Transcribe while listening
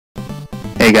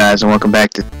Hey guys, and welcome back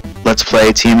to Let's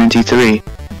Play TMNT 3.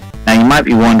 Now you might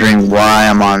be wondering why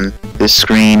I'm on this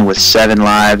screen with 7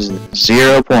 lives and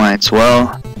 0 points.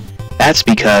 Well, that's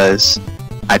because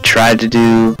I tried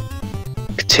to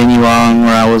continue on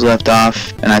where I was left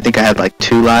off, and I think I had like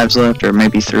 2 lives left, or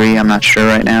maybe 3, I'm not sure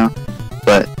right now.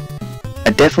 But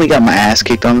I definitely got my ass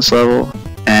kicked on this level,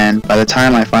 and by the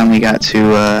time I finally got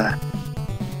to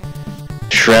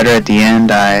Shredder at the end,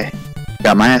 I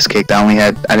got my ass kicked. I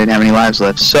didn't have any lives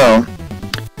left, so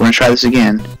we're gonna try this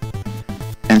again.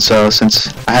 And so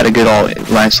since I had a good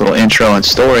nice little intro and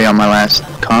story on my last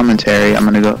commentary, I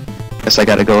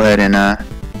gotta go ahead and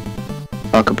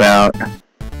talk about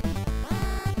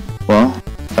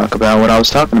what I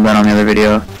was talking about on the other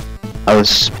video. I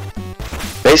was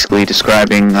basically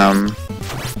describing how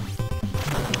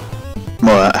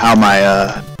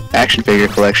my action figure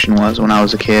collection was when I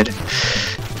was a kid.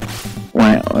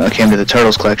 When it came to the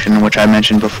Turtles collection, which I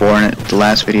mentioned before in the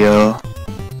last video,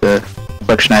 the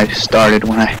collection I started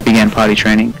when I began potty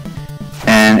training,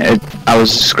 and I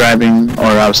was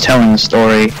telling the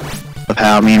story of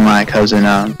how me and my cousin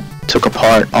took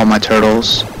apart all my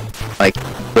turtles, like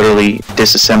literally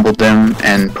disassembled them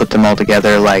and put them all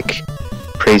together like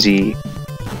crazy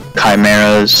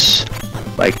chimeras,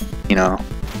 like, you know,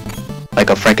 like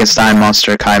a Frankenstein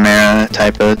monster chimera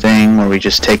type of thing, where we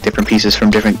just take different pieces from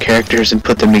different characters and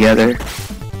put them together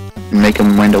and make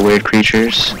them into weird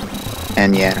creatures.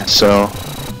 And yeah, so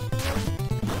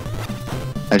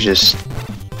I'm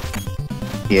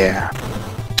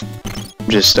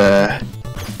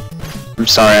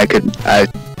sorry, I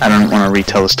don't want to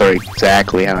retell the story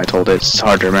exactly how I told it. It's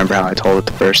hard to remember how I told it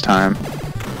the first time.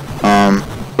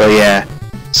 But yeah,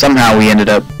 somehow we ended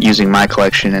up using my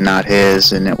collection and not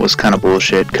his, and it was kind of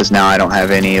bullshit, because now I don't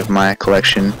have any of my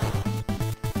collection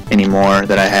anymore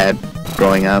that I had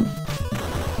growing up.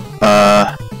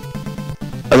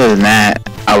 Other than that,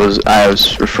 I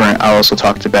also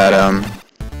talked about I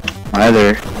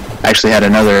actually had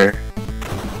another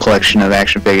collection of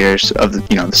action figures of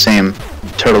the same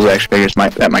Turtles action figures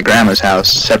at my grandma's house,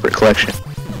 separate collection,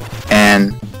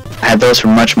 and I had those for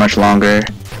much longer.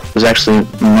 It was actually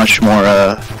much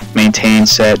more maintained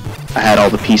set. I had all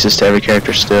the pieces to every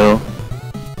character still.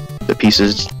 The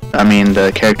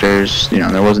characters,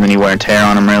 there wasn't any wear and tear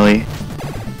on them really.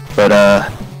 But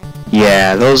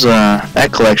yeah, that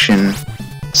collection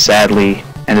sadly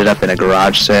ended up in a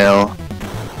garage sale,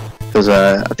 because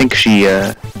I think she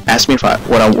asked me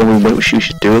what she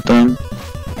should do with them.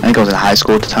 I think I was in high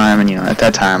school at the time, and at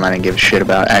that time I didn't give a shit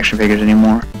about action figures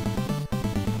anymore.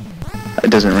 It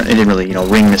didn't really,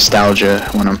 ring nostalgia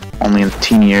when I'm only in the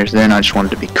teen years. Then I just wanted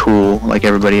to be cool like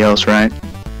everybody else, right?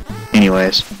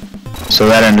 Anyways, so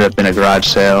that ended up in a garage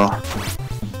sale,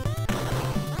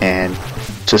 and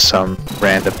just some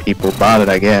random people bought it,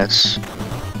 I guess,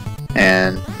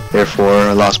 and therefore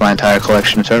I lost my entire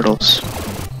collection of Turtles,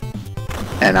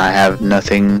 and I have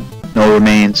nothing, no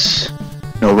remains,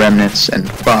 no remnants, and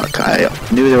fuck, I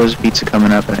knew there was pizza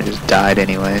coming up and I just died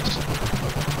anyways.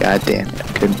 God damn it, I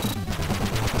couldn't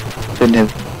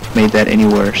have made that any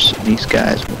worse. These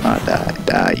guys will not die.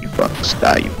 Die, you fucks.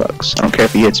 Die, you fucks. I don't care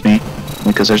if he hits me,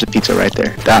 because there's a pizza right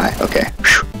there. Die. Okay.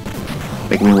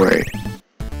 Make me worried.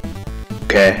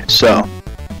 Okay, so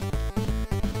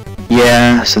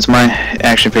yeah, since my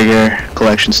action figure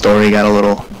collection story got a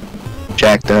little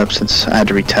jacked up since I had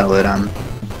to retell it, I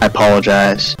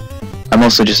apologize. I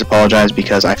mostly just apologize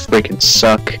because I freaking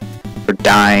suck for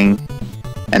dying,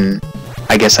 and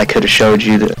I guess I could have showed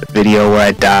you the video where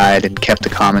I died and kept the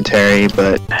commentary,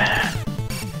 but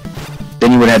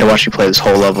then you would have had to watch me play this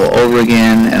whole level over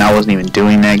again, and I wasn't even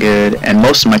doing that good, and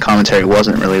most of my commentary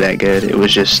wasn't really that good. It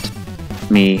was just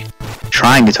me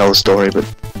trying to tell the story, but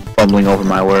fumbling over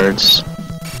my words.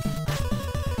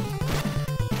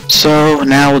 So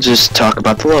now we'll just talk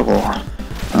about the level.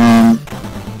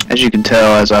 As you can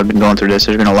tell, as I've been going through this,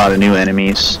 there's been a lot of new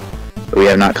enemies that we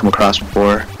have not come across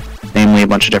before. Namely, a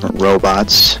bunch of different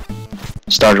robots.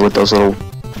 Started with those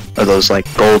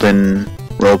like golden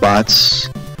robots,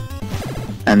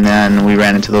 and then we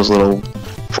ran into those little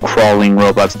crawling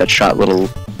robots that shot little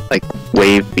like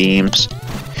wave beams.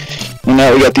 And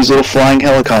now we got these little flying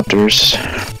helicopters,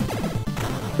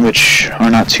 which are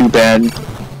not too bad.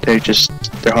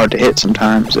 They're hard to hit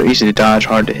sometimes. They're easy to dodge,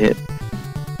 hard to hit.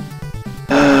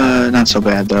 Not so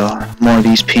bad though. More of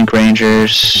these pink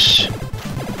rangers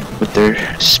with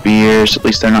their spears. At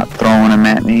least they're not throwing them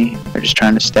at me. They're just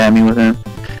trying to stab me with them.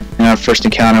 And our first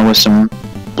encounter with some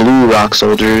blue rock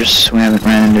soldiers. We haven't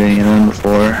ran into any of them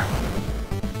before.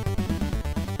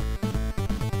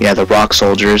 Yeah, the rock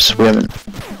soldiers. We haven't.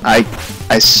 I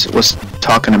was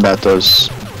talking about those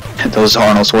those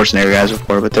Arnold Schwarzenegger guys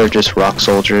before, but they're just rock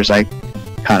soldiers. I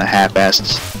kind of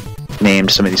half-assed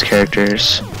named some of these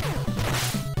characters.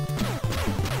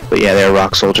 But yeah, they're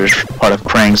rock soldiers, part of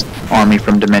Krang's army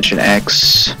from Dimension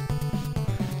X.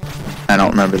 I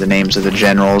don't remember the names of the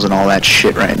generals and all that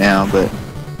shit right now, but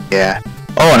yeah.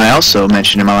 Oh, and I also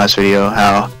mentioned in my last video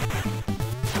how,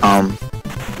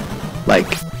 like,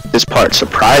 this part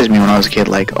surprised me when I was a kid,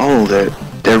 like, oh,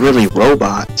 they're really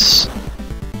robots.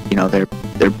 You know, they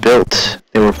were built,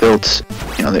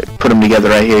 you know, they put them together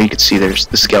right here. You can see there's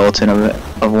the skeleton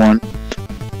of one.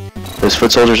 Those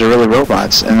foot soldiers are really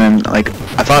robots. And then, like,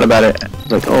 I thought about it,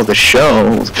 like, oh, the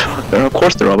show, of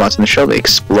course they're robots. In the show, they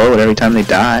explode every time they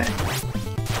die.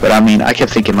 But I mean, I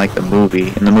kept thinking, like, the movie.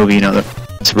 In the movie, you know,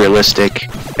 it's realistic.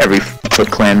 Every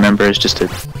Foot Clan member is just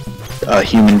a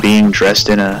human being dressed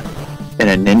in a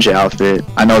ninja outfit.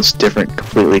 I know it's different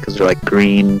completely because they're like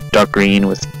green, dark green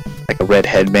with like a red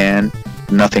headband.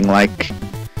 Nothing like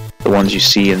the ones you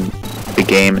see in the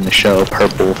game and the show.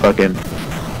 Purple fucking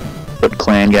Foot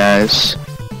Clan guys.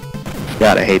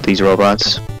 God, I hate these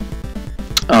robots.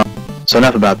 So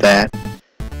enough about that.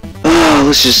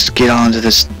 Let's just get on to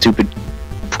this stupid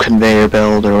conveyor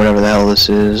belt or whatever the hell this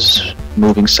is.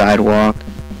 Moving sidewalk.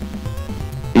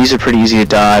 These are pretty easy to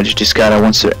dodge. You just gotta,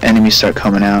 once the enemies start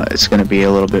coming out, it's gonna be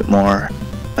a little bit more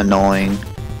annoying.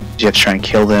 You have to try and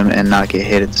kill them and not get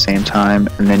hit at the same time.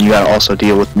 And then you gotta also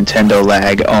deal with Nintendo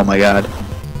lag. Oh my god.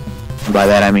 And by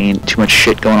that I mean too much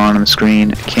shit going on the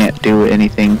screen. I can't do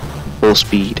anything full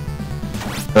speed.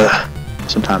 Ugh.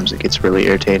 Sometimes it gets really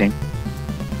irritating.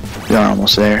 We are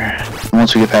almost there. And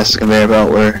once we get past this conveyor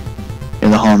belt, we're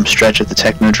in the home stretch at the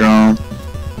Technodrome.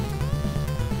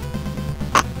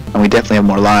 And we definitely have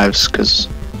more lives, because,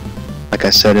 like I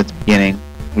said at the beginning,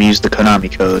 we used the Konami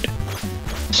code.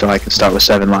 So I can start with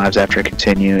 7 lives after I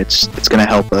continue. It's gonna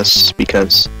help us,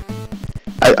 because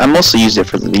I mostly used it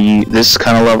for this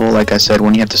kind of level, like I said,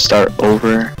 when you have to start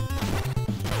over.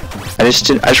 I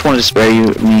just wanted to spare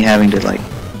me having to, like,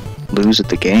 lose at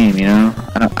the game, you know?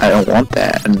 I don't want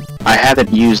that, and I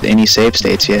haven't used any save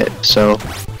states yet, so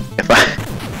if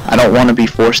I don't want to be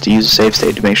forced to use a save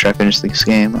state to make sure I finish this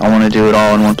game. I want to do it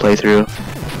all in one playthrough,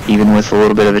 even with a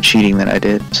little bit of a cheating that I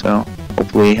did, so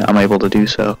hopefully I'm able to do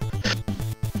so.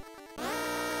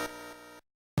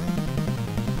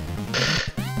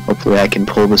 Hopefully I can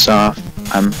pull this off.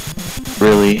 I'm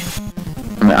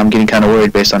getting kind of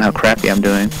worried based on how crappy I'm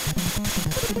doing.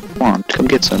 Come on, come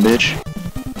get some, bitch.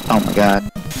 Oh my god.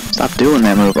 Stop doing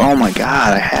that move. Oh my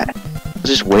god, I was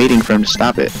just waiting for him to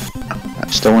stop it. I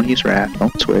still want to use Wrath.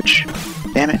 Don't switch.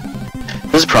 Damn it.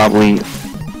 This is probably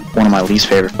one of my least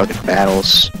favorite fucking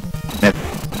battles. And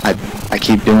I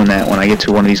keep doing that when I get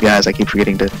to one of these guys. I keep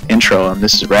forgetting to intro him.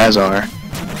 This is Razar,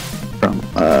 from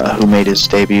who made his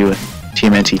debut in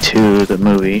TMNT 2, the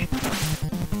movie.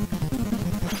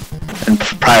 And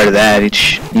prior to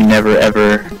that, you never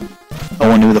ever, no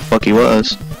one knew who the fuck he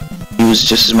was. He was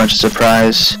just as much a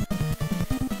surprise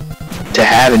to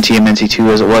have in TMNT 2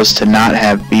 as it was to not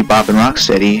have Bebop and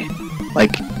Rocksteady.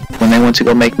 Like, when they went to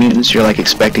go make mutants, you're like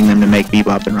expecting them to make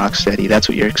Bebop and Rocksteady. That's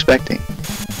what you're expecting.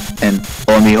 And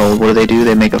lo and behold, what do?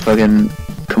 They make a fucking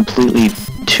completely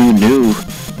 2 new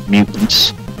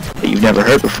mutants that you've never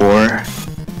heard before.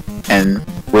 And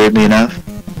weirdly enough,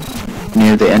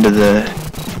 near the end of the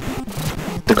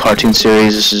cartoon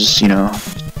series, this is, you know,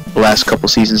 the last couple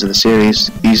seasons of the series,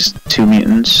 these 2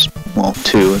 mutants, well,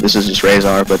 2, this is just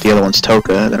Razor, but the other one's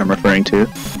Toka that I'm referring to,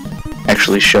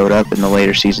 actually showed up in the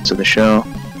later seasons of the show.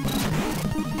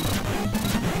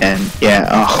 And yeah,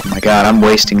 oh my god, I'm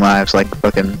wasting lives, like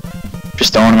fucking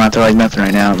just throwing them out there like nothing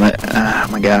right now. Oh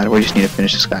my god, we just need to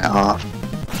finish this guy off.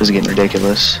 This is getting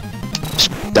ridiculous.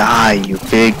 Just die, you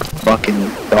big fucking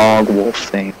dog wolf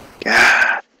thing.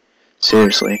 God,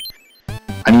 seriously.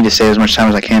 I need to save as much time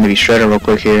as I can to beat Shredder real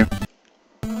quick here.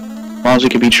 As long as we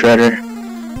can beat Shredder,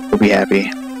 we'll be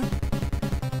happy.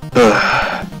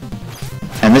 Ugh.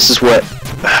 And this is what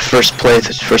first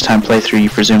time playthrough you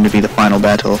presume to be the final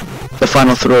battle, the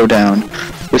final throwdown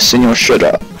with Senor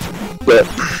Shredder. But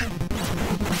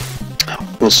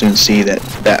we'll soon see that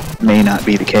that may not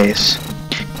be the case.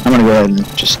 I'm gonna go ahead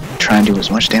and just try and do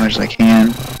as much damage as I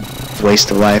can.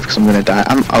 Waste a life, because I'm gonna die.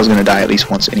 I was gonna die at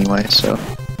least once anyway, so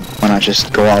why not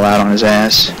just go all out on his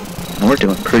ass? And we're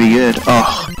doing pretty good.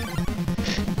 Oh,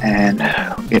 and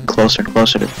we're getting closer and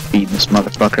closer to beating this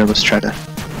motherfucker. Let's try to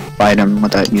fight him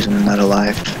without using another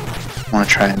life. I want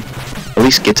to try and at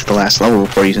least get to the last level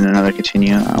before using another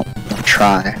continue. I'll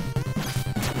try.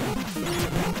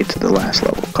 Get to the last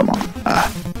level. Come on.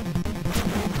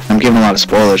 I'm giving a lot of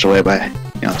spoilers away by,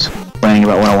 you know, complaining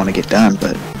about what I want to get done,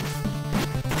 but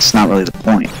it's not really the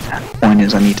point. The point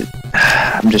is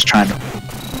I'm just trying to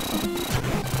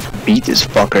beat this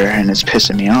fucker, and it's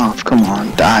pissing me off. Come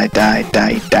on, die, die,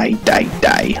 die, die, die,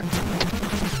 die.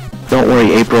 Don't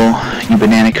worry, April, you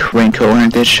banana raincoat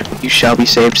wearing bitch. You shall be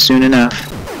saved soon enough.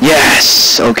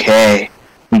 Yes! Okay.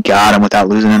 We got him without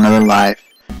losing another life.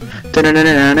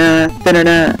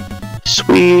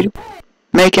 Sweet.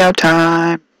 Make out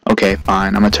time. Okay,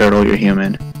 fine. I'm a turtle, you're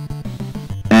human.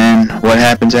 And what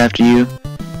happens after you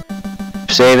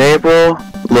save April?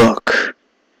 Look.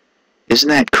 Isn't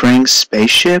that Krang's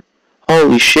spaceship?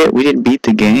 Holy shit, we didn't beat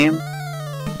the game?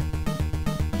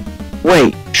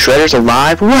 Wait, Shredder's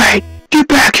alive? Wait! Get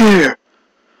back here!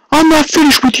 I'm not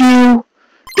finished with you!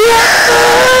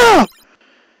 Yeah!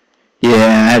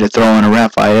 Yeah, I had to throw in a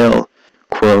Raphael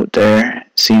quote there,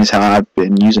 seeing as how I've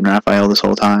been using Raphael this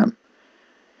whole time.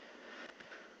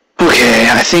 Okay,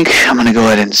 I think I'm gonna go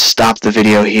ahead and stop the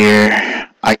video here.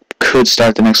 I could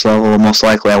start the next level, most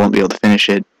likely I won't be able to finish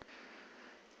it.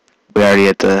 We're already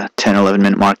at the 10-11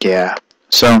 minute mark, yeah.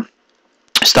 So,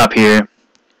 stop here.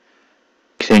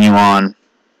 Continue on.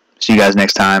 See you guys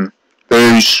next time.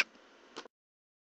 Peace.